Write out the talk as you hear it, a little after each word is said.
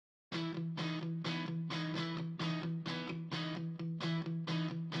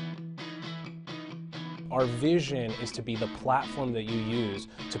Our vision is to be the platform that you use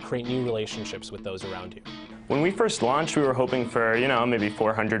to create new relationships with those around you. When we first launched, we were hoping for, maybe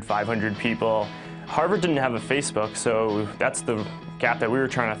 400, 500 people. Harvard didn't have a Facebook, so that's the gap that we were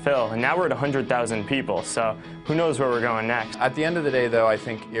trying to fill. And now we're at 100,000 people, so who knows where we're going next. At the end of the day, though, I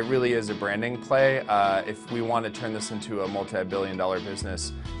think it really is a branding play. If we want to turn this into a multi-billion-dollar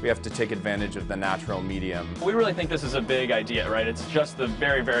business, we have to take advantage of the natural medium. We really think this is a big idea, right? It's just the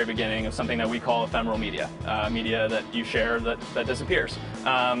very, very beginning of something that we call ephemeral media, media that you share that disappears.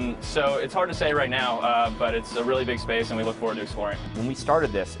 So it's hard to say right now, but it's a really big space and we look forward to exploring. When we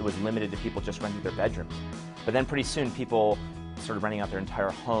started this, it was limited to people just renting their bedrooms. But then pretty soon people started renting out their entire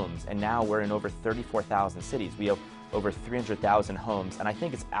homes, and now we're in over 34,000 cities. We have over 300,000 homes, and I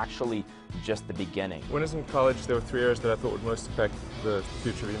think it's actually just the beginning. When I was in college, there were 3 areas that I thought would most affect the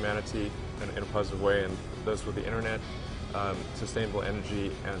future of humanity in a positive way, and those were the internet, sustainable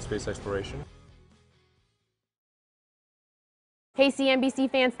energy, and space exploration. Hey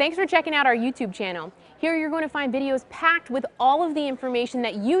CNBC fans, thanks for checking out our YouTube channel. Here you're going to find videos packed with all of the information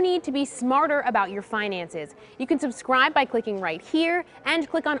that you need to be smarter about your finances. You can subscribe by clicking right here and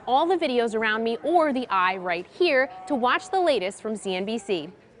click on all the videos around me or the eye right here to watch the latest from CNBC.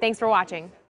 Thanks for watching.